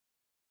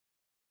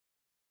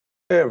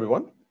Hey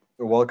everyone,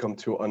 welcome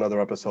to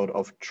another episode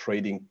of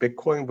Trading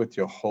Bitcoin with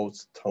your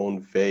host Tone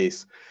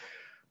Vays.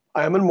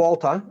 I am in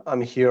Malta. I'm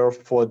here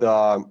for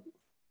the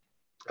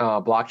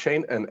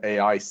Blockchain and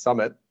AI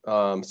Summit.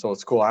 So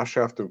it's cool. I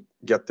actually have to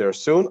get there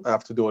soon. I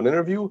have to do an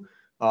interview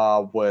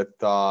I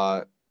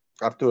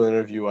have to do an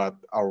interview at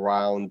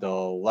around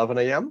 11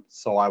 a.m.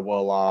 So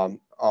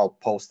I'll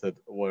post it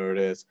where it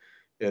is.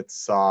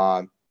 It's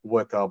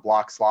with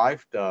Blocks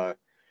Live, the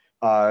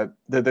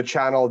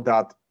channel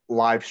that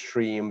live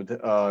streamed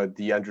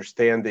the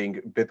Understanding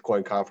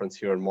Bitcoin conference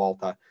here in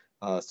Malta.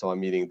 So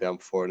I'm meeting them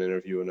for an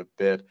interview in a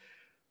bit.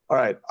 All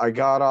right, I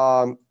got,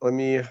 let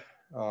me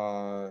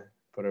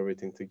put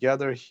everything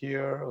together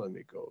here. Let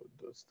me go,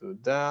 let's do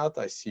that.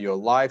 I see your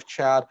live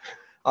chat.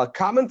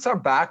 Comments are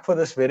back for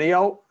this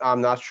video. I'm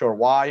not sure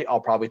why.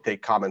 I'll probably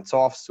take comments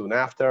off soon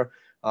after.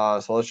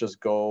 So let's just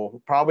go.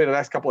 Probably the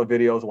next couple of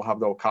videos will have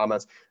no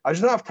comments. I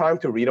just don't have time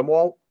to read them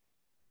all.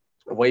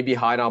 Way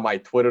behind on my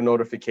Twitter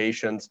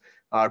notifications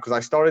because I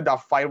started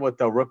that fight with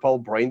the Ripple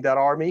brain dead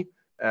army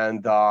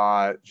and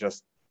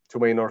just too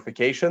many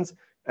notifications,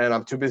 and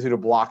I'm too busy to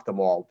block them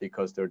all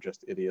because they're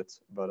just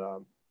idiots.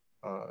 But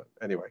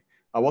anyway,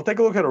 we'll take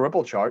a look at a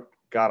Ripple chart.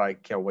 God, I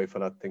can't wait for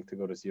that thing to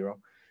go to zero.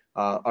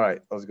 All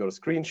right, let's go to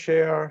screen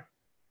share,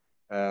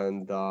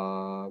 and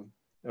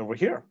we're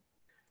here.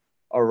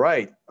 All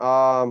right.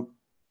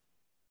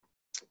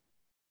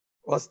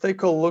 Let's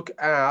take a look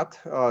at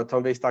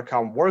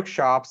tonevays.com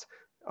workshops.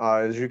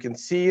 As you can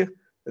see,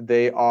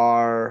 they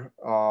are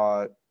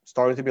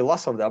starting to be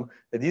less of them.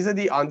 These are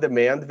the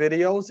on-demand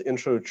videos,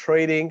 intro to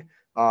trading,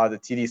 the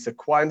TD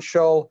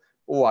sequential.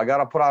 Oh, I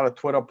gotta put out a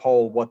Twitter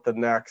poll what the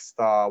next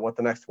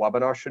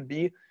webinar should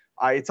be.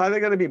 It's either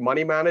going to be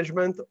money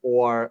management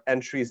or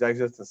entries,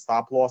 exits, and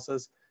stop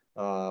losses,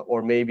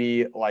 or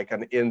maybe like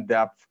an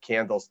in-depth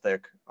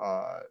candlestick.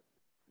 I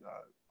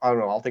don't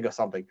know. I'll think of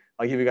something.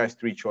 I'll give you guys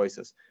 3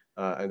 choices.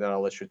 And then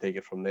I'll let you take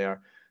it from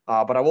there.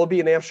 But I will be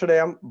in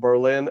Amsterdam,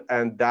 Berlin,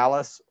 and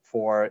Dallas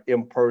for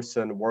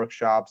in-person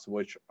workshops,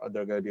 which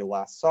they're going to be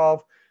less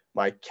of.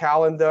 My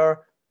calendar,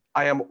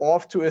 I am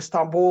off to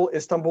Istanbul.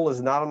 Istanbul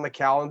is not on the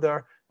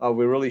calendar.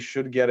 We really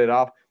should get it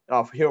up.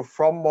 Here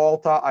from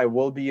Malta, I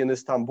will be in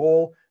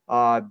Istanbul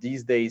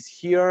these days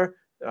here,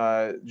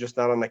 just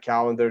not on the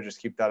calendar.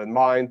 Just keep that in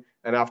mind.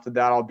 And after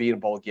that, I'll be in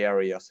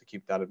Bulgaria, so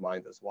keep that in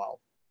mind as well.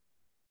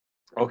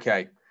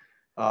 Okay.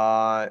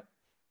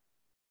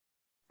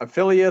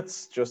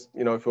 Affiliates, just,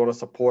 if you want to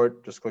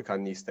support, just click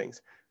on these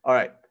things. All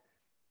right.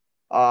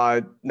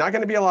 Not going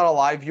to be a lot of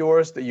live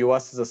viewers. The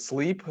US is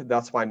asleep.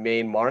 That's my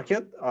main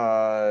market.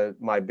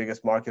 My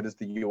biggest market is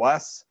the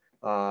US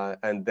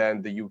and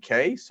then the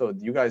UK. So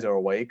you guys are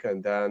awake.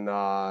 And then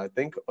I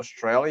think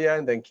Australia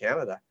and then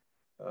Canada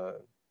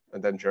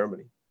and then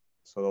Germany.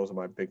 So those are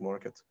my big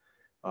markets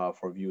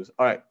for views.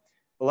 All right.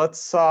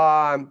 Let's,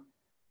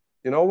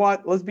 you know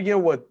what? Let's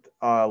begin with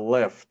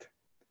Lyft.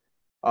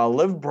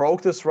 Lyft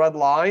broke this red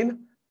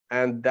line,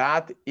 and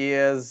that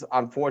is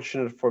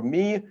unfortunate for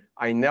me.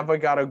 I never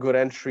got a good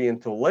entry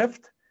into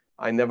Lyft.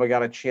 I never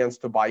got a chance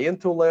to buy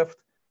into Lyft.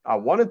 I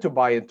wanted to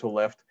buy into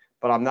Lyft,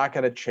 but I'm not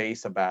going to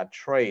chase a bad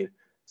trade.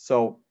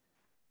 So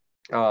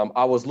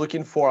I was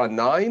looking for a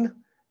 9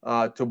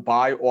 to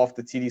buy off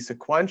the TD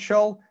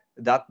sequential.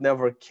 That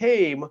never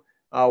came.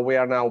 We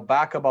are now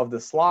back above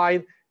this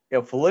line.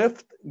 If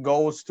Lyft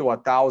goes to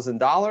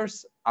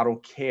 $1,000, I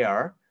don't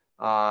care.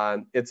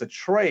 It's a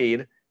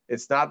trade.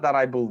 It's not that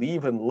I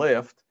believe in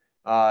Lyft.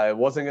 It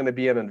wasn't going to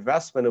be an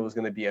investment. It was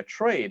going to be a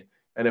trade.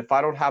 And if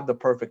I don't have the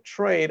perfect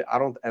trade, I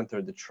don't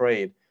enter the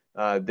trade.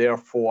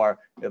 Therefore,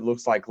 it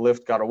looks like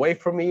Lyft got away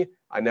from me.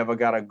 I never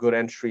got a good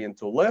entry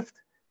into Lyft.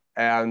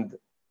 And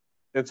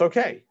it's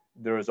okay.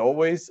 There is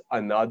always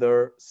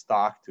another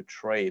stock to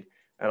trade.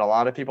 And a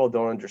lot of people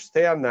don't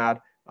understand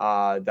that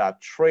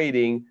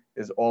trading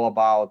is all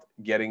about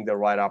getting the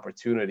right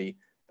opportunity.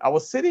 I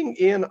was sitting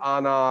in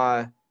on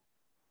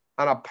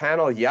a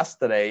panel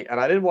yesterday, and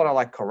I didn't want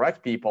to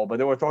correct people, but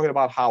they were talking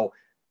about how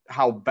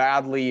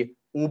badly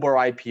Uber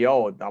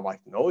IPO'd. I'm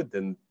like, no, it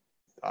didn't.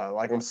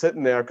 I'm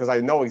sitting there because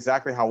I know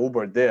exactly how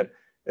Uber did.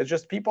 It's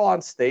just people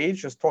on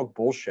stage just talk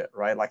bullshit,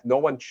 right? Like no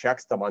one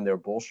checks them on their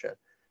bullshit.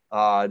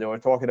 They were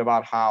talking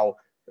about how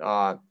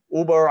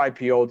Uber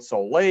IPO'd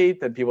so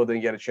late and people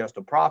didn't get a chance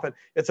to profit.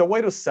 It's a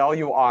way to sell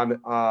you on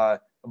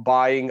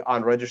buying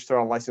on registered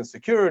unlicensed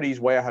securities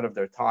way ahead of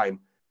their time,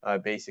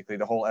 basically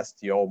the whole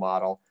STO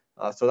model.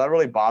 So that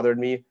really bothered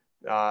me.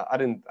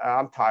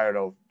 I'm tired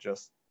of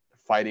just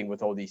fighting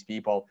with all these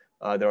people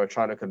that are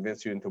trying to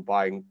convince you into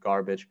buying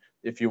garbage.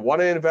 If you want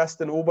to invest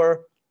in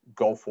Uber,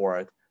 go for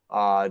it.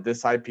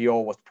 This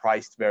IPO was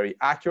priced very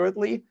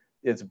accurately.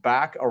 It's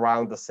back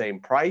around the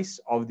same price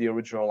of the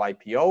original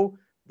IPO.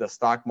 The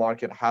stock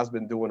market has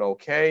been doing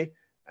okay.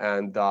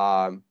 And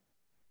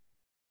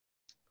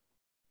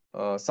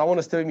someone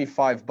is telling me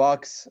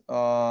 $5.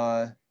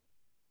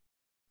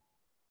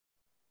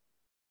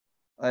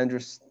 I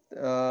understand.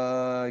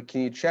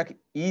 Can you check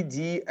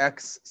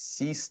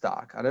EDXC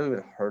stock? I never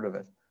even heard of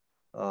it.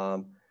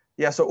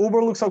 Yeah, so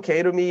Uber looks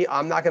okay to me.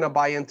 I'm not going to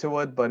buy into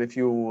it, but if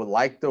you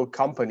like the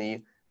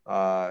company,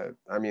 I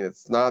mean,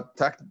 it's not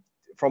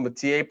from a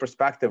TA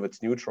perspective,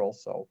 it's neutral.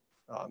 So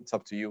it's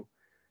up to you.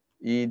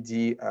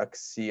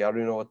 EDXC, I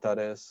don't know what that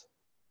is.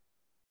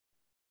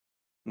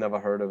 Never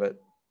heard of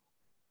it.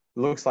 It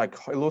looks like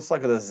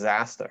a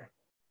disaster.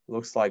 It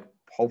looks like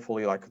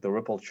hopefully like the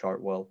Ripple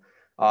chart will.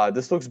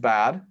 This looks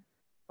bad.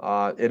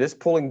 It is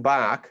pulling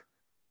back.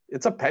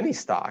 It's a penny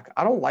stock.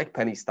 I don't like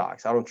penny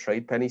stocks. I don't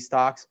trade penny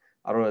stocks.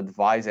 I don't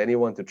advise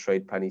anyone to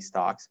trade penny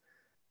stocks.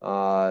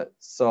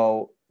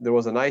 So there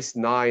was a nice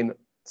 9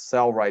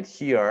 sell right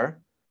here,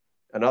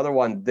 another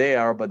one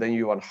there, but then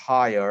you went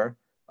higher.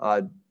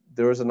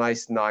 There was a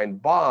nice 9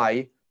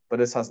 buy, but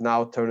this has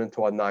now turned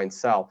into a 9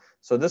 sell.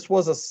 So this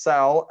was a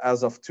sell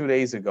as of 2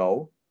 days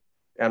ago.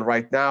 And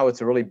right now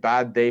it's a really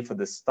bad day for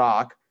this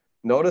stock.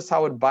 Notice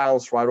how it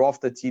bounced right off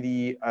the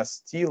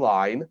TDST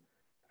line.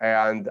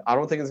 And I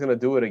don't think it's going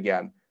to do it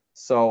again.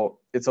 So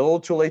it's a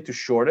little too late to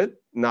short it.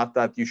 Not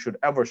that you should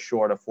ever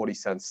short a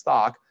 40-cent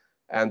stock.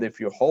 And if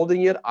you're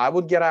holding it, I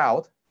would get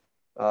out.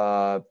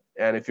 And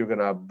if you're going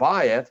to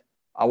buy it,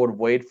 I would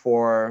wait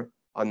for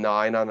a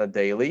 9 on a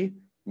daily,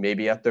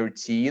 maybe a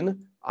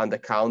 13 on the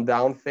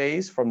countdown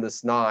phase from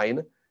this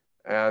 9.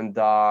 And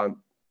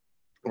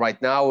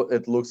right now,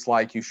 it looks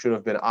like you should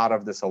have been out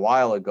of this a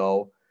while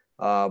ago.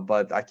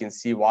 But I can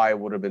see why it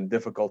would have been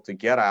difficult to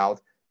get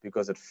out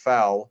because it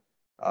fell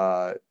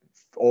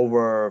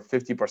over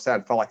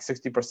 50%, fell like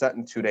 60%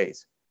 in 2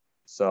 days.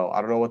 So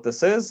I don't know what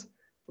this is,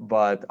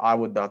 but I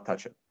would not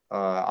touch it.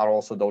 I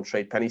also don't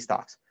trade penny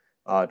stocks.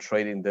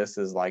 Trading this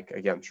is like,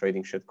 again,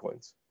 trading shit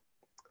coins.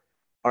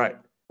 All right,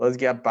 let's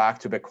get back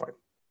to Bitcoin,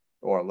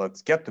 or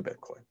let's get to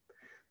Bitcoin.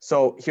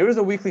 So here's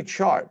a weekly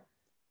chart.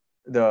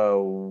 The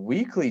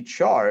weekly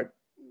chart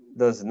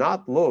does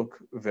not look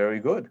very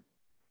good.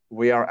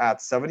 We are at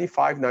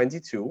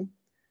 75.92.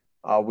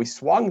 We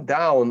swung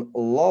down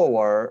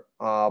lower,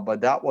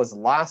 but that was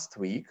last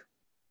week.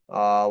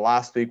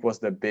 Last week was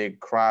the big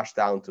crash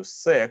down to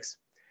 6.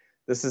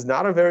 This is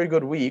not a very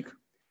good week.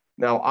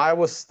 Now, I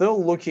was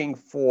still looking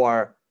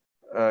for,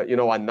 a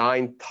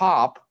 9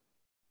 top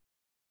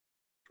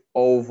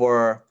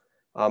over,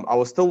 I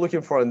was still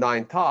looking for a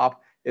 9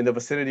 top in the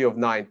vicinity of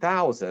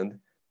 9,000,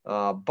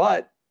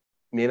 but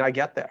may not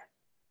get there.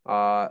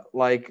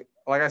 Like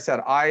I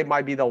said, I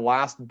might be the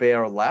last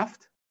bear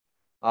left.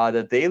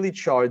 The daily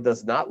chart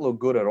does not look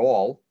good at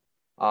all,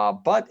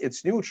 but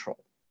it's neutral.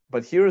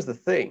 But here's the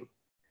thing.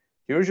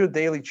 Here's your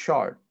daily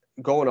chart.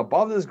 Going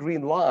above this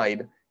green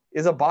line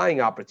is a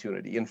buying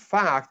opportunity. In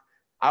fact,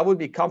 I would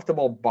be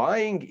comfortable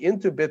buying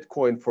into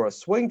Bitcoin for a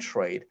swing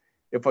trade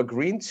if a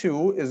green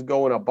 2 is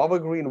going above a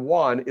green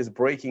 1 is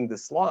breaking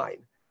this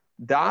line.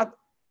 That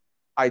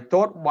I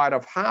thought might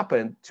have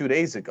happened 2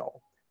 days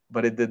ago,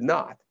 but it did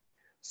not.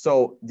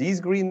 So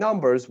these green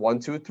numbers, 1,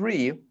 2,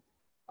 3,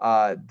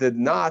 did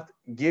not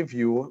give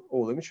you,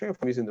 oh, let me show you if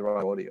I'm using the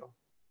right audio.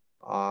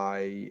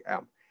 I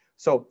am.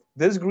 So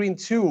this green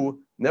 2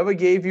 never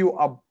gave you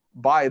a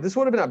buy. This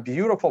would have been a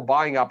beautiful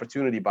buying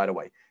opportunity, by the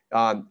way.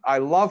 I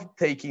love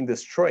taking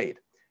this trade.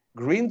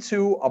 Green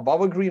 2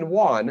 above a green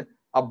 1,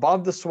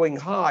 above the swing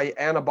high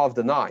and above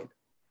the 9.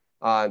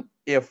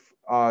 If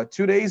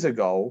 2 days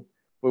ago,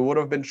 we would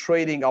have been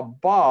trading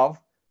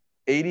above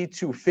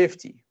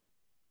 82.50.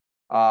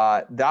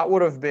 That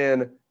would have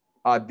been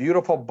a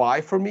beautiful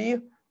buy for me.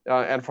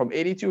 And from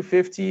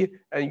 82.50,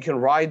 and you can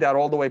ride that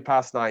all the way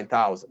past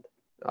 9,000.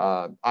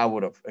 I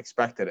would have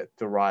expected it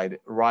to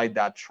ride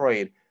that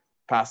trade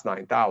past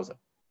 9,000.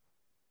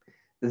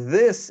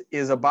 This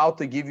is about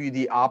to give you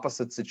the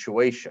opposite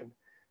situation.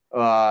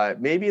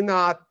 Maybe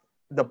not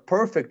the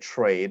perfect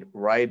trade,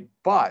 right?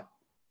 But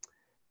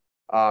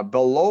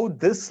below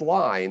this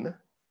line,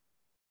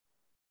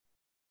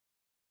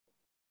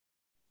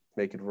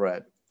 make it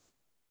red.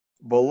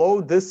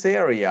 Below this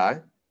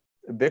area,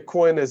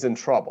 Bitcoin is in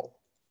trouble.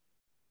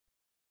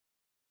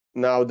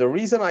 Now, the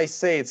reason I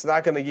say it's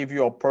not going to give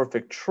you a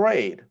perfect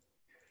trade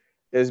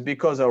is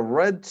because a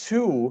red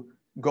 2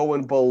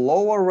 going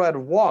below a red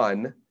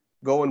 1,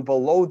 going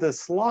below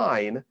this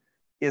line,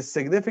 is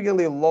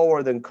significantly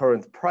lower than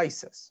current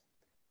prices.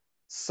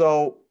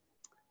 So,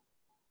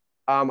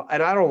 and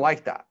I don't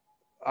like that.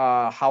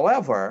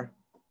 However,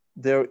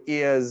 there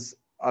is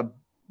a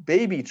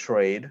baby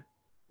trade,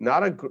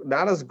 not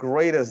as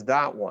great as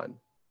that one,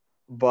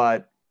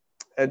 but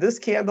and this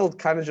candle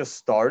kind of just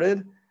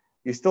started.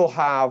 You still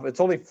have, it's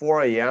only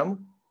 4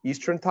 a.m.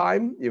 Eastern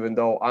time, even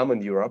though I'm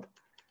in Europe.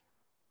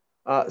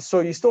 So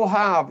you still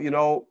have,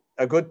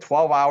 a good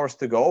 12 hours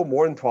to go,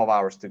 more than 12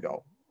 hours to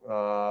go,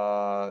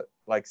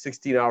 like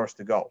 16 hours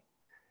to go.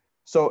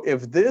 So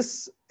if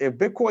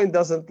Bitcoin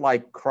doesn't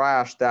like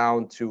crash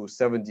down to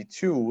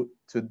 72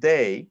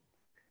 today,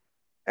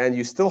 and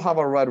you still have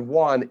a red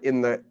 1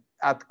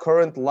 at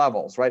current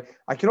levels, right?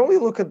 I can only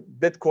look at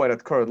Bitcoin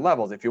at current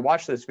levels. If you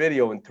watch this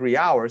video in 3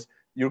 hours,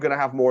 you're going to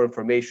have more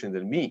information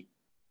than me.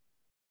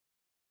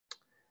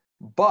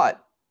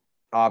 But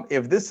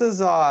if this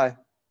is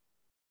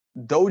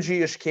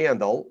doji-ish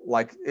candle,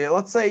 like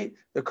let's say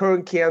the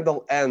current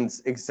candle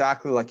ends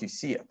exactly like you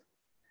see it.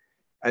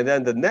 And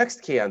then the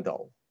next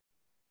candle,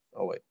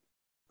 oh wait,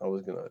 I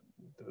was gonna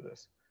do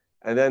this.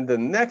 And then the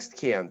next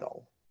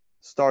candle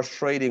starts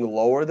trading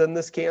lower than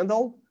this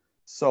candle.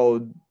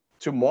 So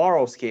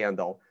tomorrow's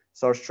candle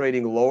starts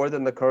trading lower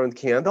than the current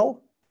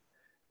candle.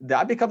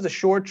 That becomes a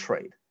short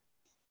trade.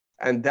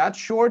 And that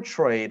short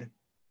trade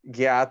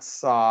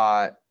gets,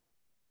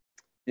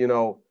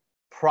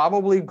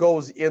 probably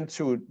goes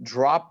into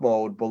drop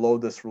mode below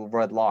this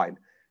red line.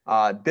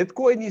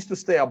 Bitcoin needs to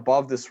stay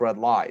above this red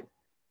line.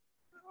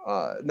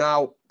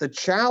 Now, the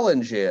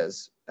challenge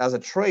is, as a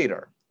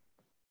trader,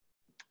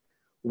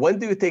 when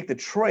do you take the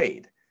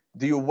trade?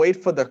 Do you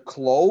wait for the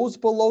close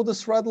below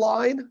this red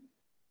line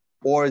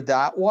or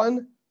that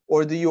one?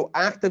 Or do you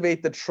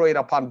activate the trade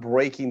upon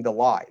breaking the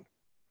line?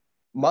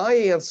 My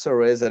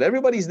answer is that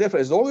everybody's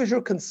different as long as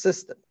you're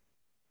consistent.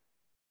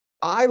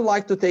 I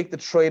like to take the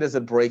trade as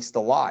it breaks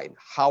the line.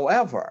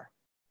 However,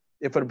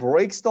 if it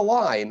breaks the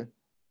line,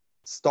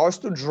 starts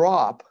to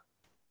drop,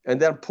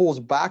 and then pulls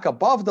back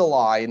above the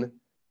line,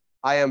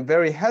 I am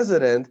very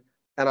hesitant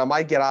and I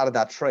might get out of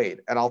that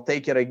trade. And I'll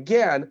take it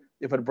again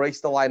if it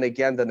breaks the line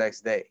again the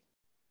next day.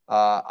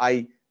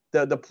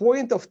 The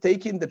point of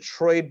taking the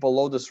trade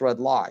below this red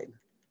line,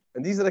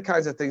 and these are the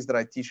kinds of things that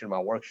I teach in my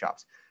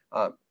workshops.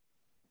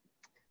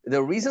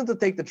 The reason to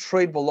take the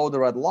trade below the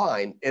red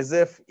line is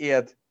if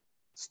it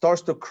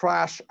starts to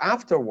crash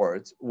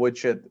afterwards,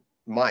 which it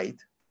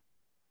might,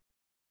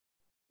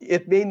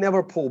 it may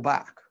never pull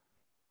back.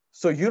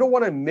 So you don't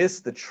want to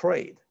miss the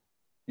trade.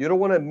 You don't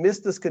want to miss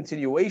this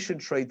continuation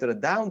trade to the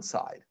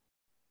downside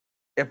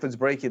if it's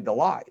breaking the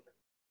line.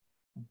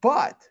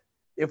 But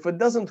if it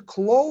doesn't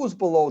close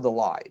below the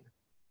line,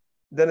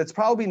 then it's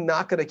probably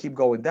not going to keep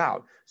going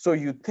down. So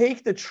you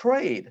take the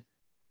trade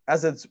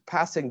as it's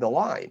passing the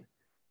line.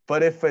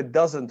 But if it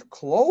doesn't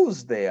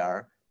close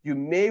there, you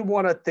may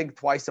want to think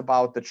twice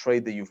about the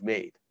trade that you've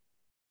made,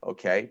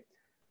 okay?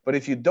 But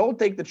if you don't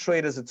take the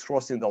trade as it's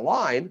crossing the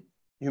line,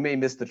 you may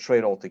miss the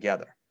trade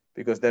altogether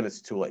because then it's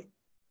too late.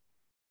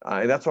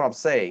 And that's what I'm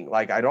saying.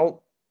 Like, I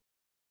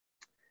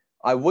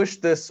wish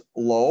this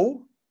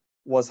low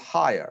was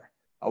higher.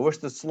 I wish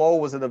this low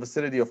was in the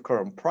vicinity of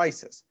current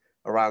prices,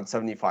 around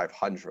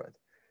 7,500.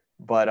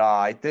 But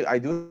I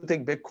do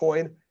think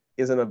Bitcoin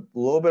is in a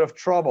little bit of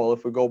trouble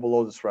if we go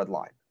below this red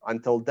line.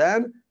 Until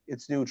then,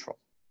 it's neutral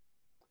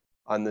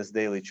on this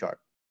daily chart.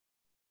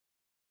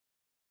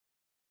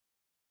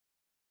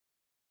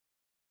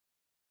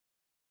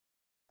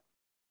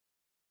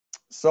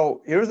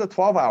 So here's the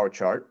 12-hour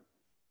chart.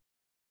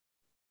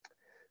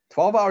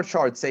 12-hour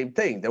chart, same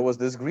thing. There was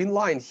this green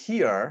line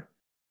here.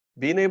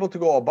 Being able to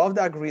go above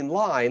that green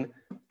line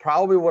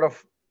probably would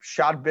have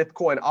shot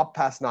Bitcoin up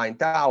past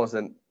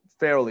 9,000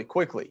 fairly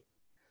quickly.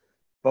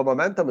 But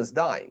momentum is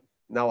dying.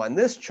 Now on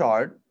this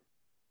chart,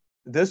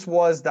 this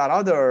was that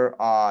other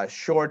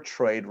short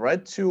trade,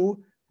 red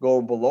 2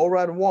 going below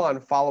red 1,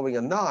 following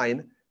a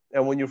 9.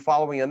 And when you're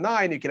following a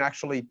 9, you can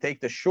actually take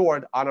the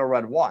short on a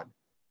red 1.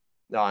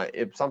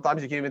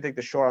 Sometimes you can even take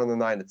the short on the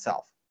 9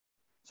 itself.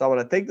 So I'm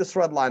going to take this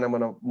red line, I'm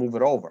going to move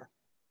it over.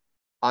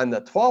 On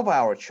the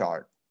 12-hour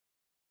chart,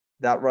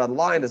 that red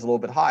line is a little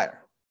bit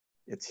higher.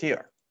 It's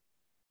here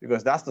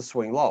because that's the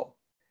swing low.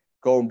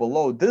 Going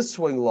below this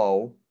swing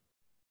low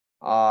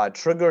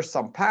triggers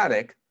some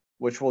panic,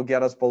 which will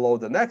get us below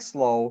the next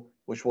low,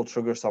 which will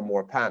trigger some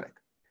more panic.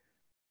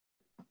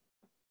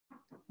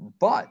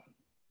 But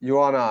you're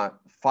on a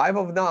 5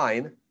 of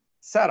 9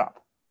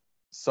 setup.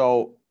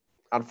 So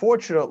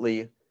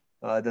unfortunately,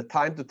 the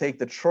time to take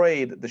the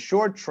trade, the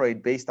short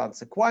trade based on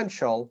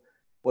sequential,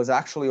 was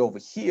actually over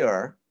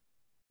here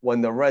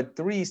when the red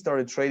 3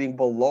 started trading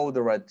below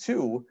the red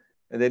 2.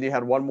 And then you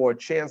had one more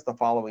chance the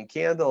following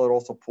candle. It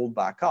also pulled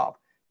back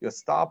up. Your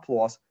stop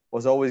loss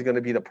was always going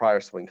to be the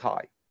prior swing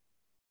high.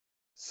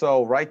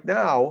 So right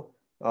now,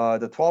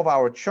 the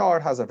 12-hour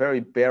chart has a very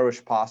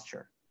bearish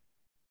posture.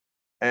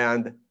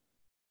 And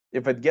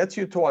if it gets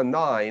you to a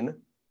 9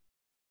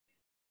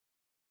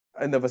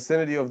 in the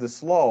vicinity of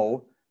this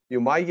low,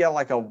 you might get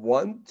like a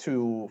 1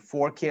 to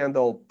 4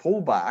 candle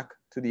pullback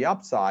to the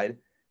upside,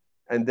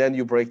 and then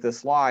you break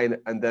this line,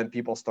 and then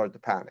people start to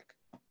panic.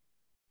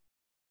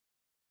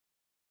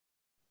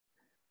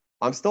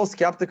 I'm still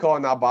skeptical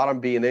on that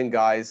bottom being in,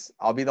 guys.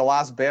 I'll be the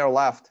last bear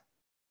left.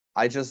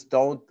 I just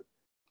don't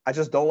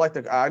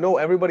like I know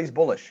everybody's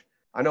bullish.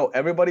 I know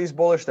everybody's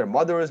bullish. Their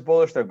mother is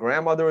bullish. Their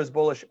grandmother is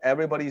bullish.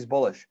 Everybody's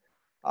bullish.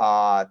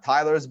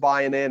 Tyler's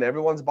buying in.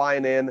 Everyone's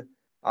buying in.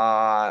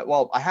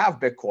 Well, I have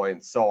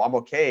Bitcoin, so I'm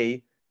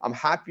okay. I'm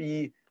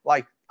happy.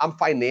 Like, I'm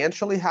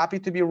financially happy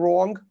to be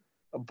wrong,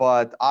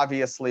 but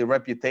obviously,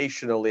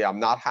 reputationally, I'm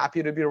not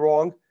happy to be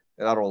wrong,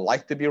 and I don't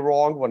like to be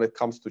wrong when it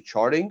comes to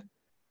charting.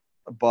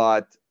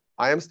 But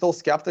I am still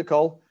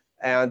skeptical,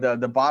 and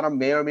the bottom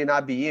may or may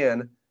not be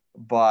in.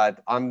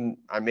 But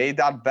I made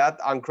that bet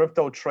on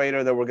Crypto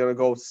Trader that we're going to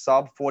go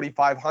sub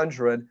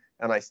 4,500,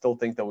 and I still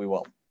think that we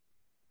will.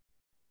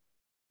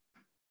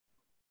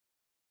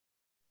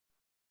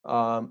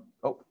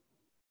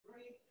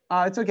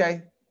 It's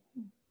okay.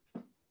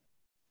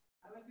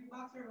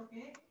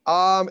 Okay?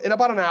 In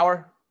about an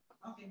hour.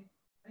 Okay.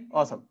 Thank you.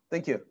 Awesome.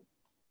 Thank you.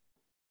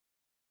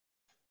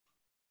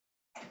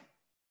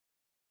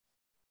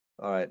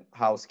 All right.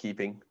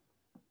 Housekeeping.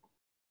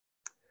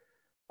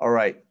 All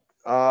right.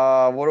 What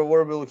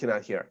are we looking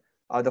at here?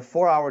 The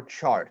 4-hour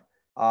chart.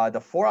 The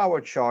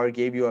 4-hour chart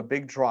gave you a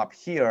big drop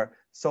here.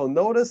 So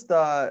notice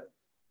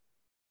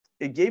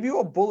it gave you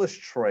a bullish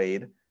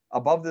trade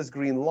above this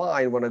green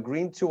line when a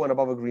green 2 and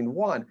above a green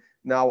 1.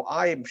 Now,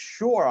 I'm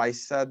sure I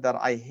said that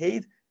I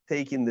hate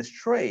taking this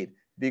trade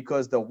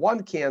because the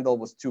 1 candle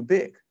was too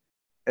big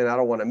and I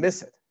don't want to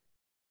miss it.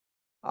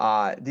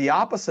 The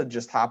opposite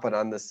just happened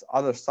on this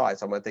other side.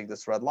 So I'm going to take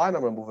this red line.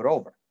 I'm going to move it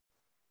over.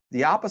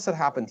 The opposite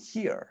happened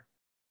here.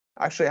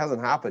 Actually, it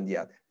hasn't happened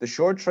yet. The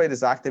short trade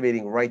is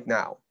activating right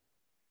now.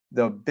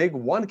 The big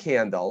 1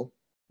 candle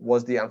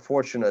was the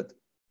unfortunate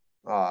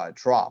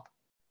drop.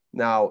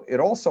 Now, it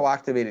also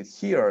activated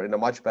here in a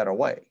much better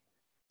way.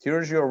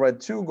 Here's your red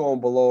 2 going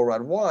below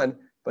red 1,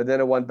 but then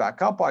it went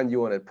back up on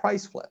you and it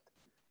price flipped.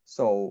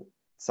 So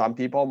some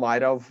people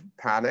might have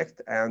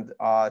panicked and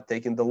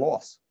taken the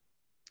loss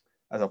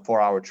as a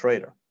 4-hour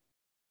trader.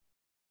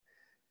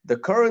 The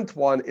current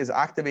one is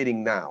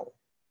activating now.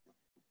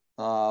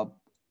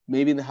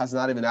 Maybe it has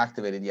not even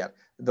activated yet.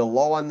 The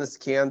low on this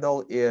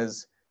candle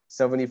is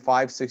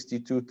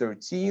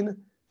 75.62.13,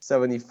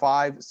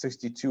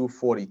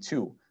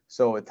 75.62.42.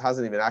 So it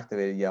hasn't even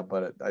activated yet,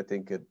 but I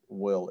think it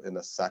will in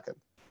a second.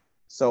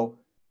 So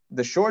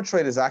the short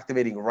trade is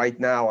activating right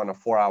now on a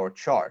 4-hour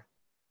chart.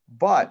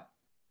 But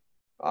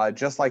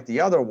just like the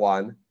other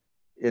one,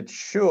 it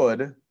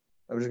should,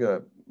 I'm just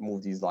going to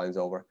move these lines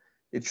over.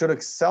 It should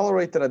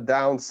accelerate to the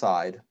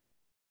downside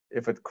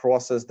if it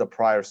crosses the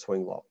prior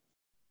swing low.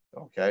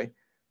 Okay?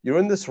 You're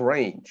in this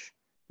range.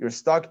 You're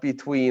stuck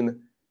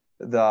between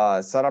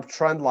the setup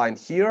trend line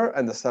here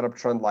and the setup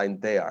trend line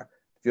there.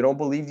 If you don't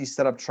believe these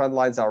setup trend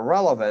lines are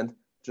relevant,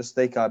 just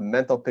take a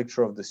mental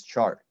picture of this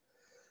chart.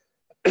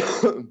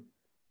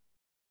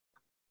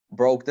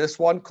 Broke this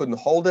one, couldn't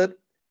hold it.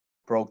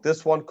 Broke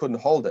this one, couldn't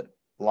hold it.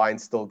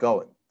 Line's still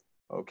going.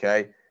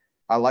 Okay?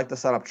 I like the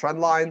setup trend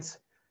lines.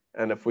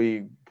 And if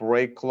we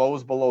break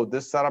close below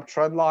this setup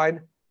trend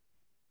line,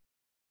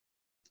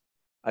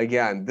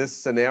 again, this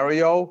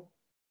scenario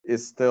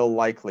is still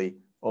likely.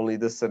 Only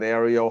this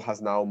scenario has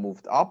now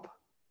moved up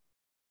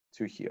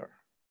to here.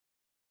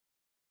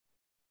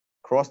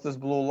 Cross this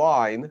blue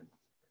line,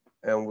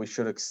 and we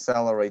should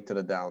accelerate to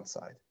the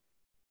downside.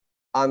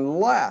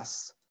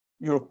 Unless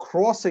you're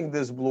crossing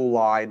this blue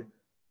line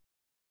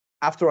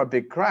after a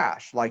big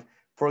crash. Like,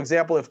 for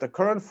example, if the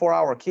current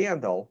 4-hour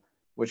candle,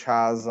 which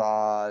has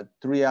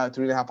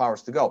 3.5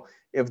 hours to go,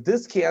 if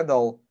this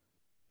candle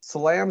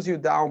slams you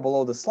down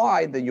below the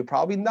line, then you're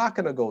probably not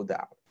going to go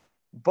down.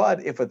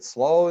 But if it's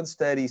slow and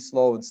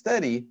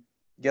steady,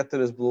 get to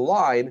this blue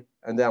line,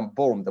 and then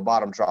boom, the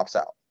bottom drops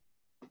out.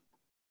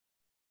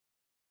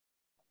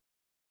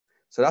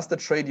 So that's the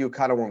trade you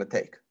kind of want to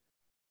take.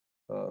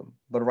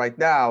 But right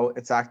now,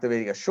 it's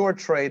activating a short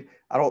trade.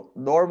 I don't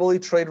normally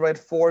trade red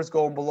 4s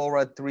going below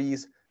red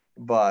 3s,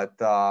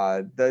 but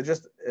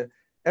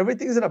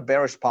everything's in a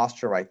bearish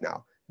posture right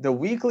now. The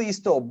weekly is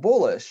still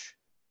bullish,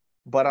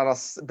 but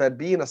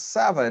being a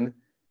 7,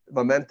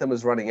 momentum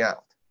is running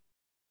out.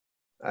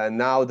 And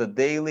now the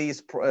daily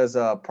is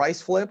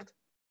price flipped,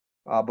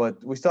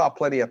 but we still have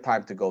plenty of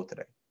time to go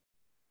today.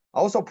 I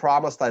also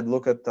promised I'd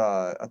look at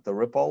the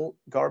Ripple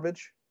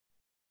garbage.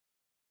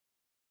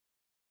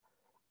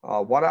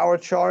 1-hour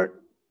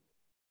chart,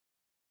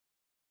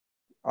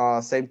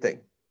 same thing.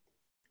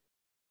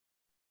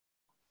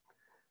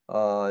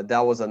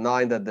 That was a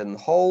 9 that didn't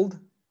hold.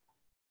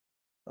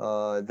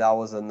 That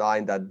was a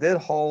 9 that did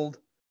hold.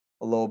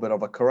 A little bit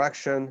of a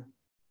correction,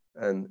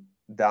 and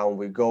down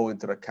we go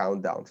into the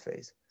countdown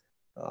phase.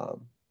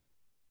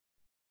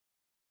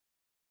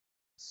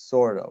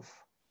 Sort of.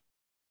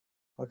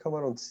 How come I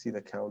don't see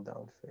the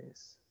countdown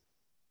phase?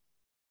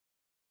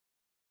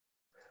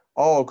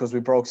 Oh, because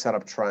we broke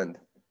setup trend.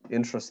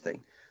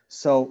 Interesting.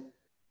 So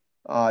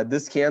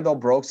this candle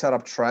broke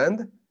setup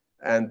trend,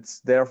 and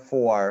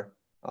therefore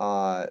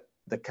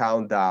the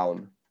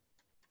countdown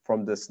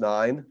from this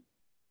 9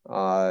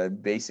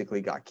 basically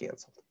got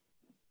canceled.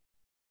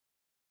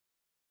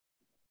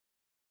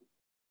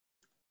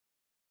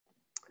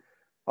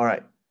 All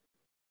right.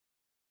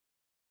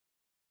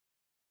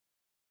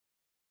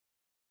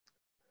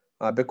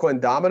 Bitcoin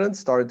dominance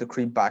started to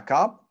creep back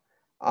up.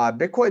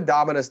 Bitcoin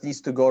dominance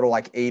needs to go to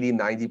like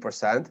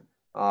 80–90%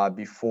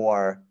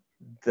 before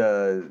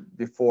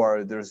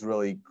there's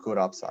really good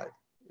upside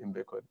in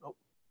Bitcoin. Oh,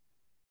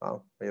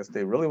 wow. I guess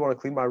they really want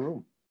to clean my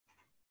room.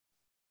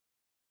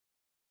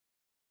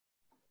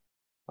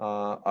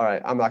 All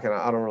right, I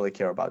don't really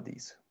care about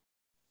these.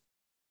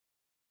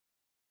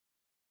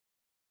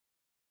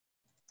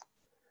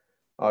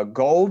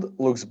 Gold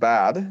looks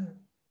bad.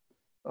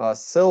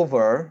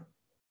 Silver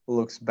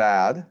looks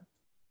bad.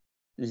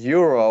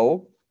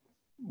 Euro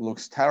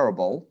looks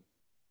terrible.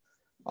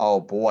 Oh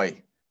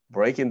boy,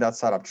 breaking that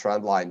setup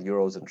trend line,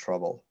 Euro's in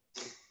trouble.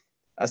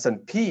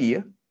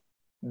 S&P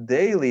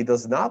daily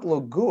does not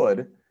look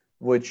good,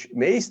 which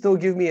may still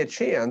give me a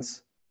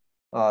chance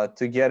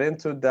to get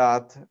into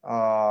that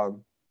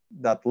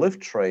that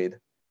lift trade.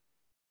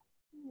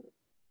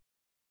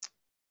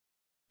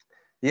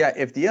 Yeah,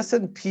 if the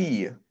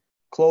S&P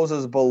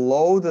closes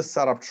below the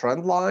setup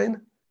trend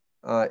line,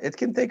 it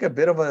can take a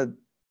bit of a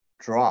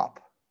drop.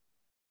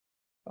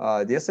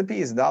 The S&P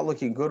is not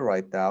looking good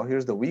right now.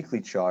 Here's the weekly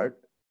chart.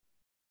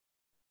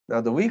 Now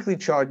the weekly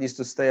chart needs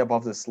to stay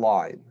above this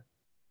line.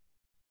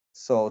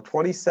 So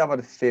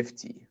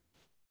 2750.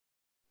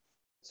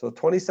 So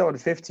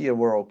 2750 and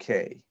we're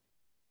okay.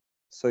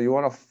 So you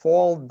want to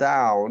fall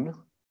down.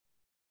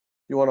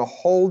 You want to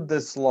hold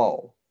this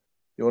low.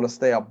 You want to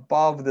stay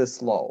above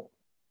this low.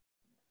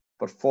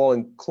 But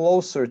falling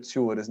closer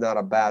to it is not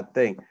a bad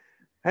thing.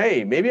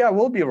 Hey, maybe I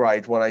will be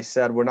right when I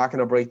said we're not going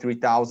to break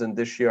 3,000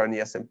 this year on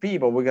the S&P,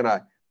 but we're going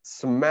to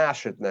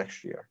smash it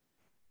next year.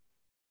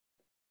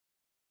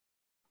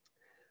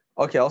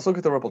 Okay, let's look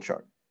at the Ripple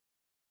chart.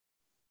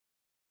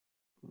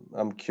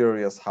 I'm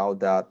curious how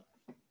that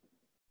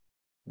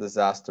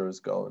disaster is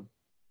going.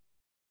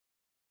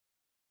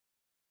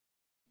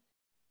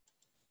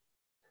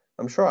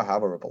 I'm sure I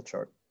have a Ripple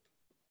chart.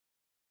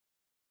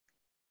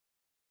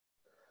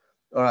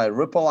 All right,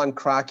 Ripple on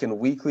Kraken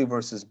weekly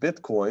versus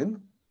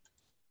Bitcoin.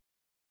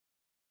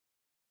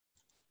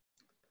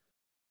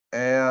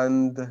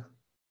 And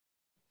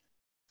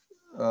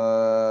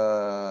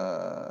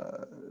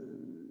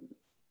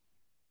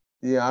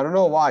yeah, I don't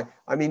know why.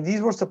 I mean, these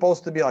were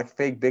supposed to be like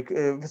fake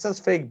Bitcoin. If it says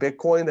fake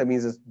Bitcoin, that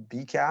means it's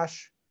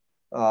Bcash.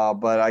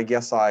 But I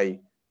guess I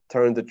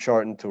turned the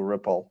chart into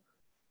Ripple.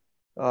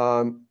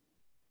 Do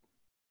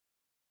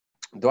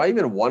I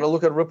even want to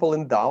look at Ripple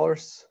in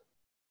dollars?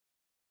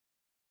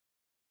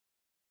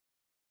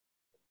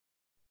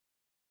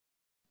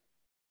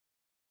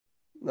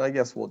 I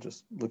guess we'll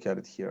just look at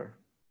it here.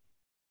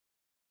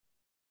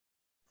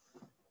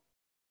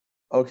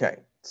 Okay,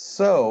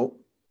 so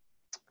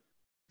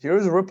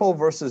here's Ripple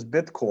versus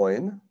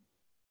Bitcoin.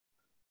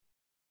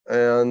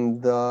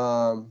 And,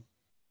 oh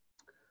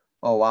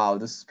wow,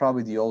 this is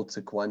probably the old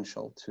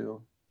sequential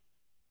too.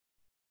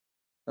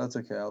 That's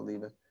okay, I'll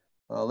leave it.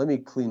 Let me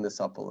clean this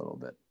up a little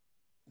bit.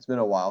 It's been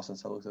a while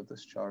since I looked at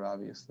this chart,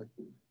 obviously.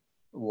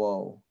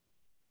 Whoa.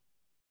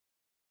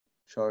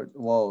 Chart,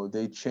 whoa,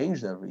 they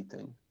changed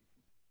everything.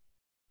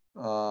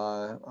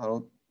 I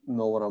don't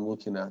know what I'm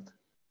looking at.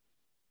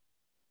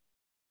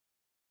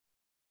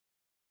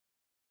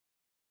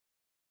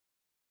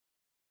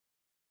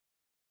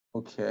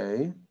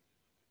 Okay.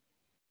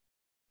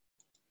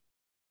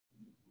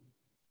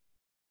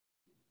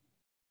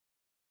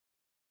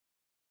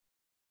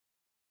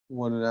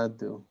 What did that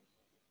do?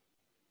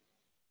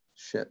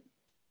 Shit.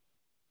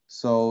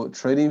 So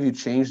TradingView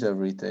changed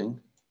everything.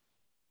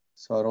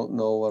 So I don't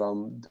know what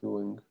I'm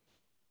doing.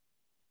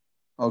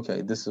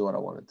 Okay, this is what I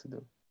wanted to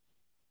do.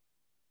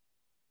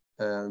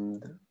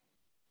 And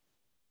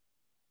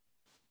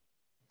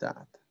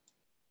that.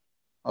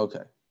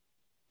 Okay.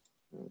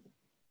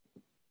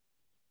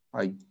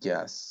 I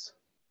guess.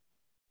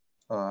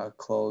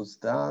 Close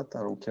that. I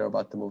don't care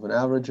about the moving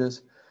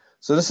averages.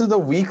 So this is the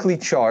weekly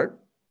chart.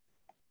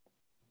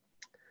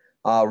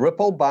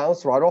 Ripple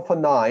bounced right off a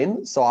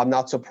 9, so I'm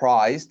not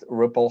surprised.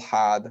 Ripple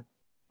had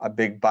a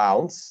big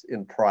bounce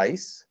in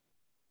price.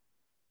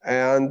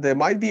 And it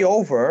might be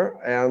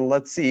over. And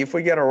let's see if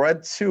we get a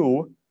red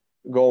 2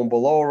 going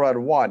below red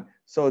 1.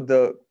 So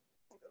the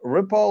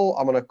Ripple,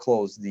 I'm going to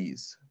close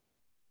these.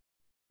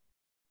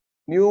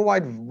 New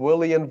White,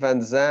 William,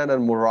 Van Zandt,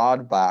 and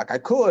Murad back. I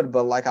could,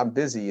 but like I'm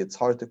busy, it's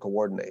hard to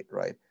coordinate,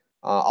 right?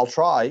 I'll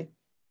try.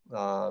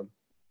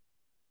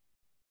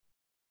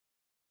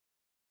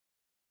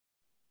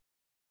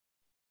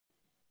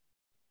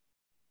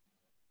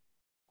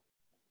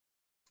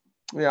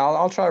 Yeah,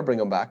 I'll try to bring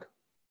them back.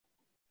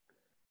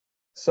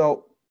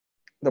 So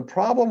the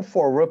problem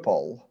for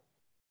Ripple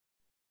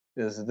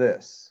is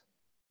this.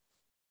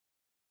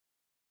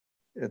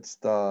 That's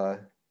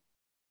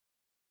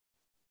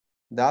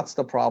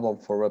the problem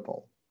for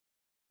Ripple.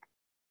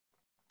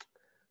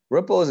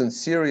 Ripple is in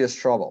serious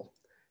trouble.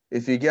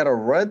 If you get a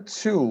red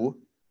 2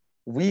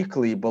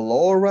 weekly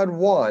below a red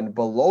 1,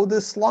 below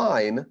this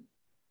line,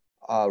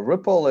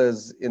 Ripple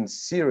is in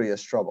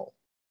serious trouble.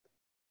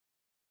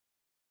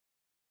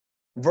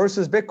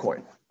 Versus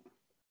Bitcoin.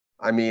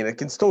 I mean, it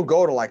can still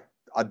go to like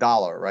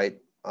 $1, right?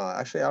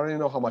 Actually, I don't even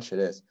know how much it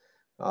is.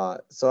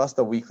 So that's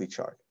the weekly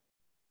chart.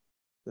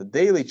 The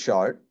daily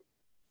chart.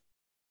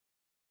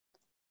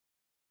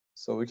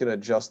 So we can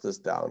adjust this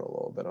down a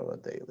little bit on a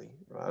daily.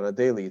 On a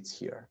daily, it's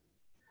here.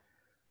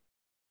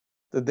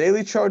 The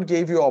daily chart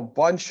gave you a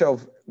bunch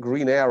of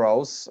green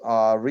arrows,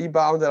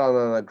 rebounded on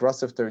an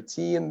aggressive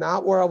 13,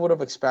 not where I would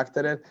have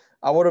expected it.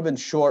 I would have been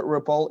short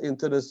Ripple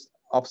into this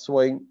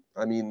upswing.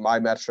 I mean, my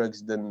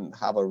metrics didn't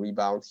have a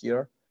rebound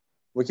here.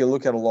 We can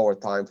look at a lower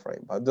time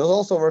frame, but there's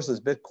also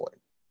versus Bitcoin.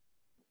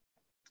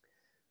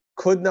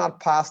 Could not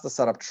pass the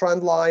setup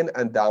trend line,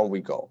 and down we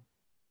go.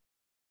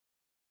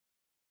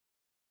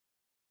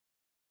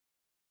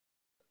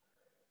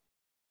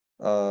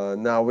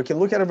 Now we can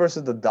look at it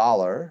versus the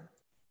dollar.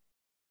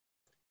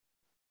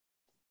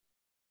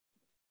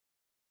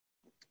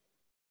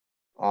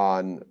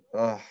 On,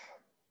 I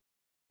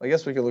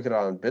guess we could look at it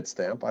on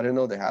Bitstamp. I didn't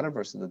know they had it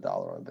versus the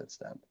dollar on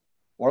Bitstamp.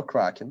 Or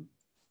Kraken.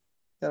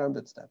 Yeah, on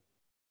Bitstamp.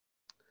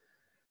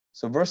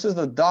 So versus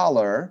the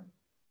dollar,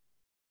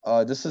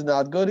 this is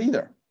not good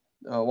either.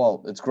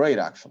 Well, it's great,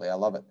 actually. I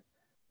love it.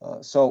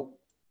 So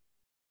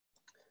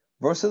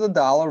versus the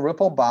dollar,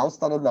 Ripple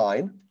bounced on a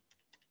 9.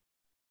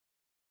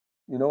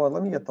 You know what?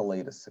 Let me get the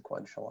latest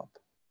sequential up.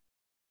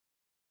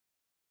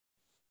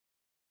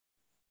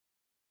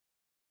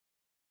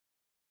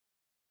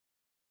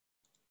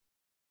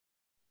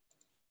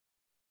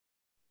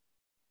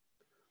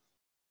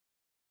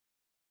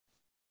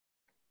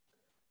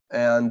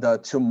 And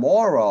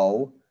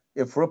tomorrow,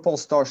 if Ripple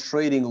starts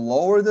trading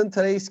lower than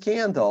today's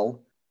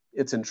candle,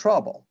 it's in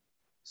trouble.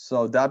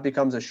 So that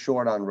becomes a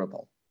short on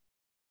Ripple,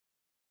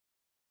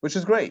 which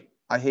is great.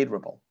 I hate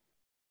Ripple.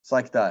 It's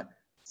like the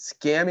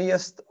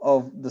scammiest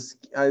of the.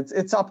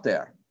 It's up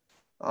there.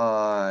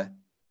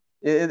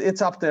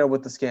 It's up there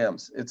with the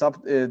scams. It's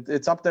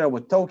up there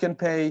with Token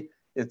Pay.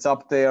 It's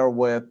up there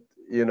with,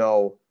 you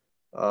know,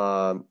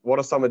 what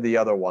are some of the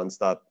other ones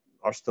that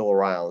are still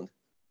around?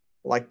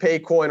 Like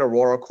Paycoin,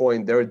 Aurora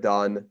Coin, they're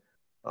done.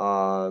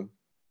 I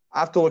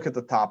have to look at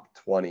the top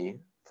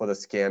 20 for the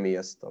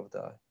scammiest of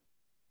the.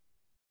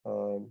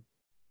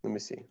 Let me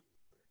see.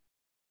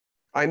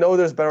 I know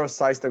there's better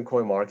sites than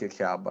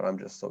CoinMarketCap, but I'm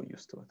just so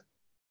used to it.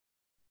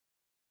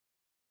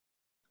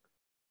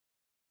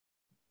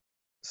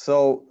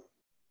 So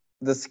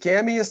the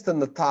scammiest in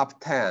the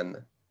top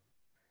 10,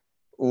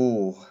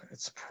 ooh,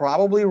 it's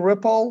probably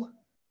Ripple.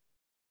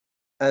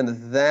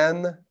 And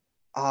then,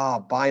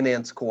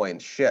 Binance Coin,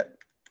 shit.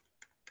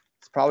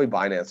 It's probably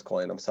Binance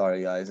Coin. I'm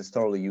sorry, guys. It's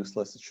totally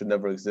useless. It should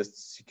never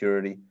exist.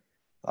 Security.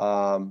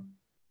 You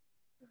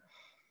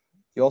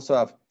also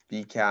have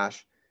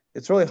Bcash.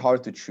 It's really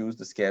hard to choose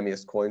the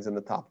scammiest coins in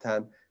the top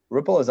 10.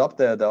 Ripple is up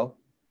there, though.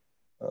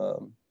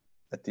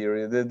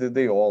 Ethereum,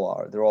 they all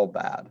are. They're all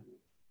bad.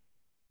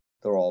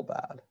 They're all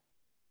bad.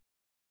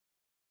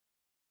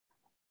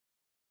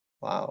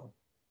 Wow.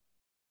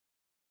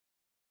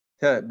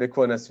 Yeah,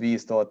 Bitcoin SV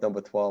is still at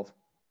number 12.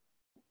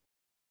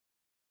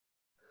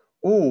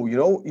 Oh, you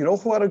know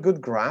who had a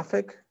good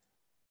graphic?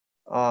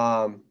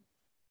 Hold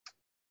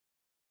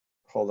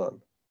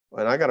on.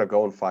 And I gotta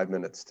go in 5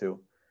 minutes too.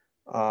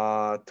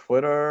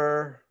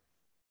 Twitter,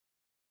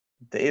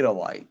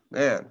 Datalight,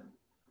 man.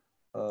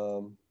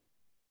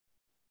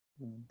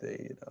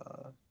 Data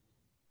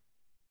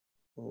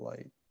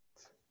Light.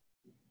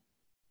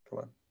 Come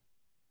on.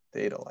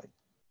 Datalight.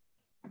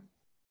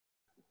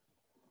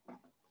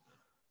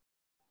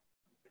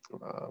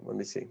 Let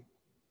me see.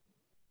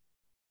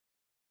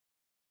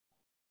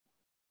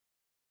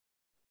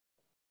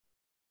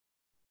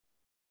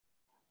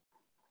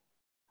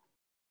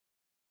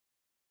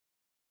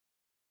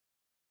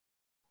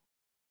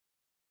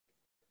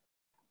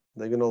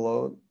 They're gonna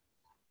load.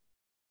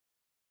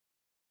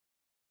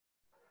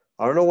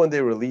 I don't know when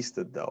they released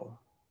it though.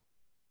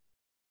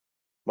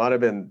 Might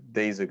have been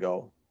days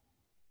ago.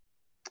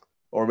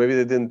 Or maybe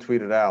they didn't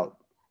tweet it out.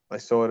 I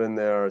saw it in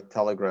their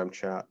Telegram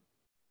chat.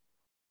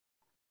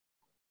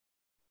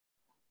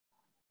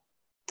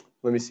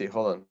 Let me see,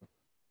 hold on.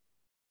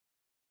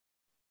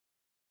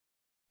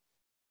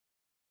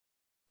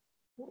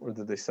 Or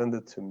did they send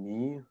it to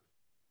me?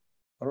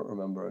 I don't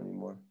remember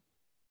anymore.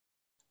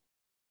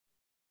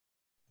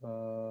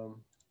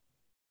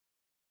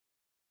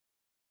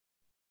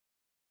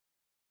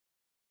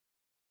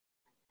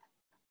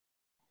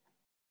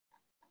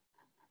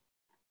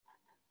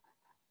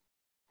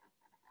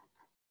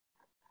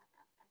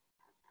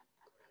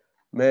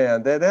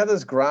 Man, they had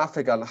this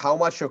graphic on how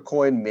much a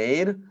coin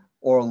made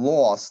or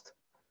lost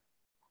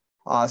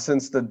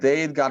since the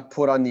day it got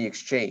put on the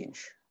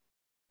exchange.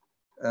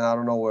 And I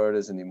don't know where it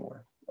is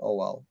anymore. Oh,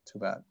 well, too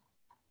bad.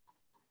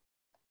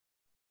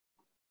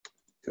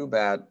 Too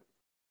bad.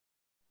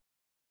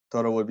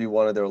 Thought it would be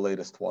one of their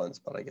latest ones,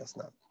 but I guess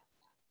not.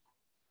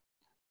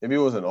 Maybe it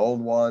was an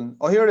old one.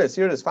 Oh, here it is.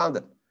 Here it is. Found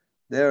it.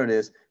 There it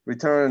is.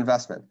 Return on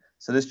investment.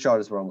 So this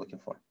chart is what I'm looking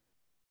for.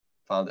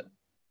 Found it.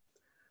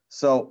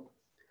 So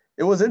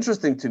it was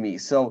interesting to me.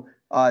 So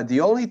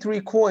the only 3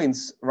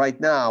 coins right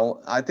now,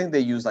 I think they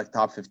use like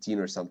top 15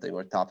 or something,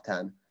 or top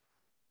 10.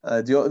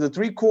 The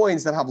 3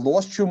 coins that have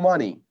lost you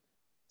money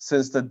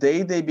since the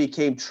day they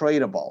became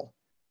tradable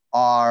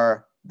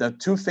are the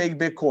 2 fake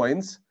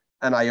Bitcoins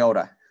and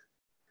IOTA.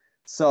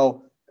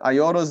 So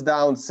IOTA's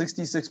down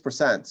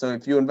 66%. So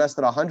if you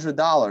invested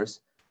 $100,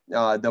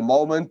 the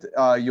moment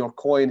your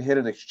coin hit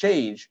an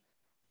exchange,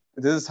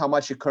 this is how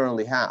much you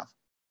currently have.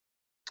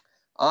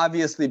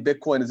 Obviously,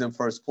 Bitcoin is in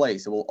first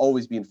place. It will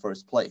always be in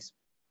first place.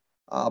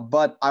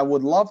 But I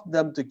would love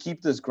them to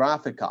keep this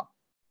graphic up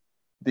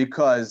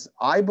because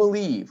I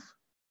believe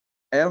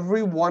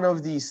every one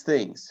of these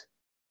things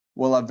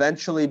will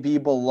eventually be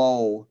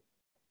below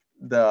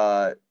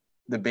the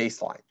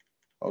baseline,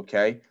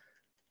 okay?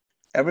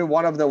 Every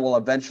one of them will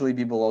eventually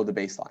be below the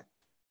baseline.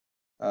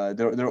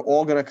 They're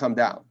all going to come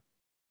down.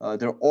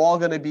 they're all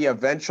going to be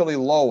eventually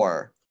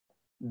lower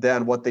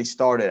than what they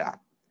started at,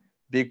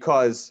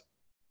 because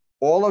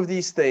all of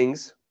these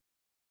things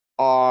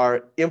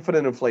are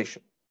infinite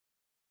inflation.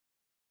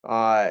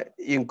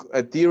 In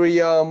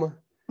Ethereum,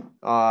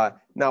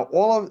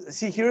 now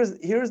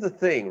here's the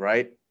thing,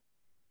 right?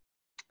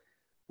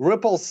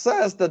 Ripple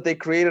says that they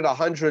created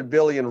 100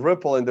 billion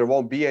Ripple and there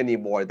won't be any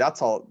more. That's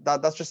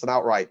just an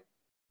outright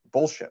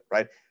bullshit,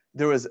 right?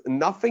 There is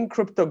nothing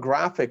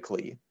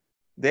cryptographically.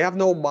 They have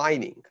no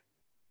mining.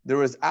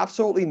 There is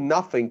absolutely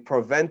nothing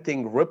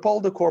preventing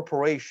Ripple, the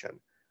corporation,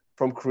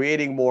 from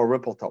creating more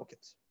Ripple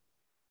tokens.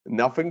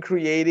 Nothing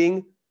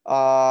creating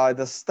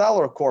the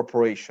Stellar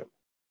Corporation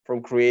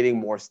from creating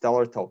more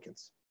Stellar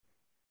tokens.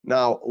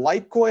 Now,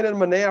 Litecoin and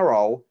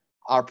Monero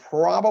are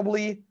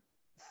probably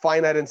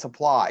finite in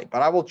supply,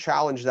 but I will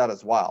challenge that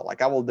as well.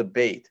 Like, I will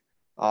debate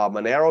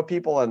Monero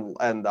people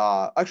and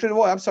actually,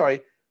 well, I'm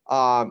sorry.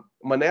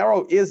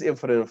 Monero is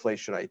infinite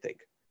inflation, I think.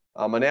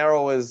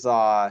 Monero is,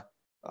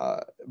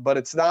 but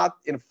it's not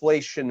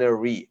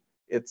inflationary.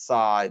 It's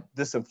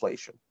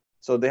disinflation.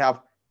 So they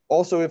have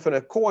also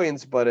infinite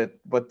coins,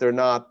 but they're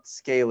not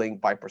scaling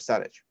by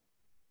percentage.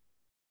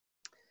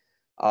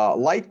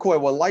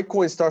 Litecoin, when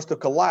Litecoin starts to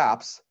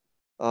collapse,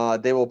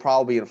 they will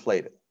probably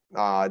inflate it.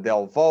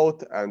 They'll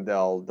vote and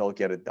they'll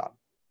get it done.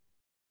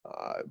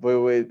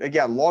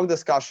 Again, long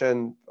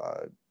discussion.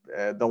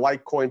 The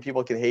Litecoin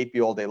people can hate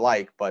me all they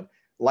like, but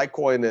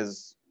Litecoin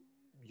is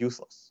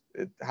useless.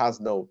 It has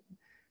no.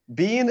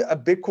 Being a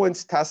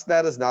Bitcoin's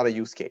testnet is not a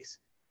use case.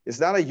 It's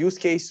not a use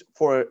case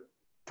for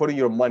putting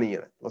your money in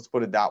it. Let's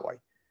put it that way.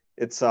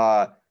 It's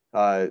a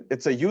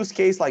use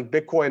case like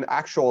Bitcoin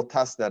actual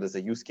testnet is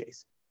a use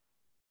case.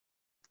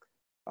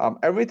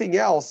 Everything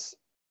else,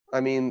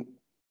 I mean,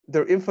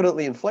 they're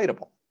infinitely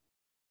inflatable.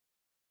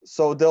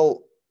 So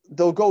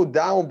they'll go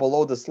down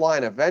below this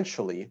line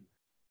eventually,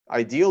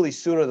 ideally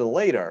sooner than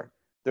later.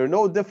 They're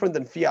no different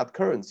than fiat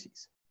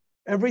currencies.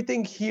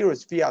 Everything here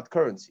is fiat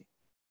currency.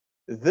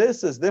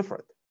 This is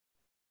different,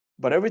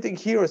 but everything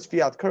here is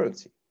fiat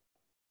currency.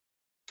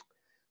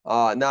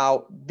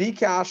 Now,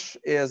 Bcash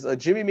is,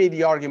 Jimmy made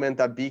the argument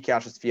that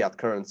Bcash is fiat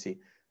currency,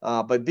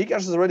 but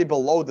Bcash is already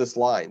below this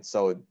line,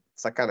 so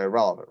it's kind of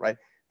irrelevant, right?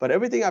 But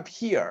everything up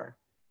here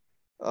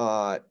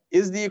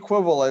is the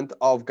equivalent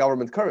of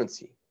government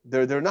currency.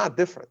 They're not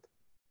different.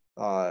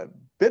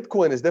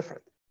 Bitcoin is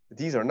different.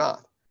 These are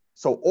not.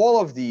 So all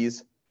of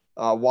these,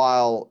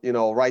 while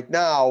right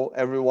now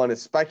everyone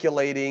is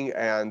speculating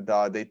and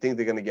they think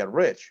they're going to get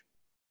rich,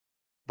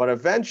 but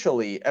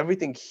eventually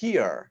everything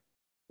here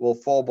will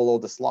fall below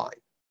this line.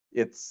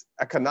 It's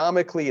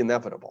economically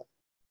inevitable.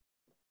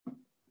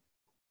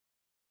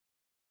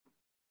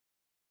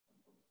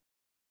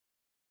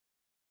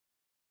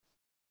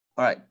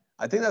 All right,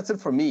 I think that's it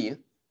for me.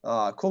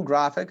 Cool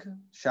graphic.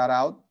 Shout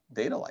out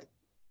Datalight.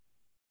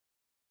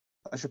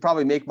 I should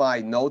probably make my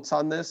notes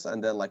on this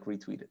and then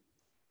retweet it.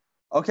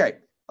 Okay,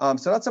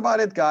 so that's about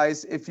it,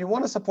 guys. If you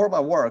want to support my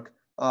work,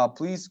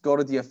 please go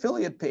to the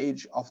affiliate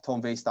page of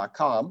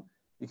ToneBase.com.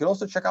 You can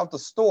also check out the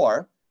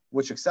store,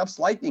 which accepts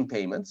Lightning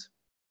payments.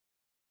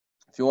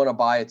 If you want to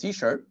buy a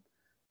t-shirt,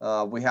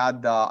 we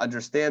had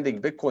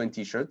Understanding Bitcoin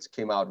t-shirts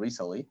came out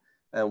recently,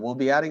 and we'll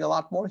be adding a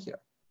lot more here.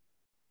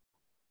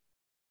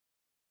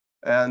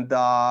 And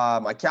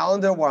my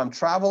calendar where I'm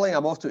traveling,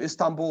 I'm off to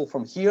Istanbul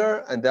from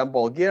here and then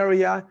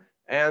Bulgaria.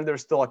 And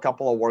there's still a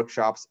couple of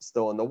workshops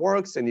still in the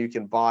works, and you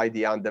can buy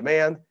the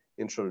on-demand,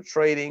 Intro to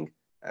Trading,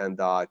 and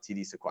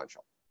TD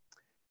Sequential.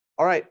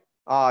 All right,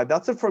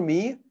 that's it for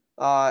me.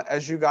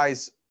 As you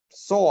guys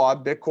saw,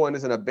 Bitcoin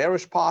is in a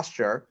bearish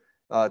posture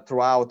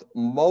throughout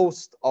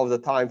most of the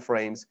time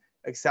frames,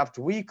 except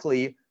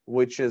weekly,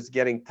 which is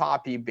getting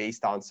toppy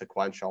based on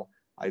sequential.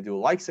 I do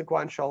like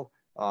sequential,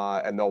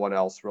 and no one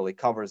else really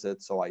covers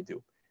it, so I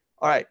do.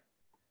 All right,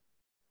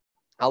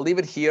 I'll leave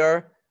it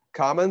here.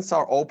 Comments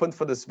are open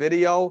for this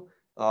video.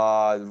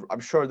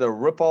 I'm sure the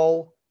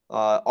Ripple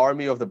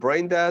army of the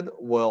brain dead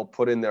will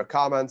put in their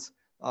comments.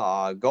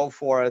 Go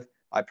for it.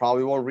 I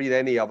probably won't read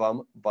any of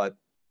them, but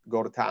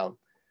go to town.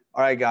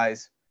 All right,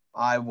 guys.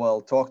 I will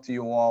talk to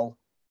you all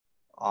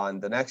on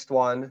the next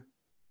one.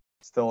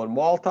 Still in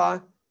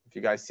Malta. If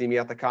you guys see me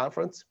at the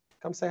conference,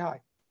 come say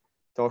hi.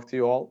 Talk to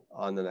you all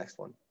on the next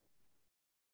one.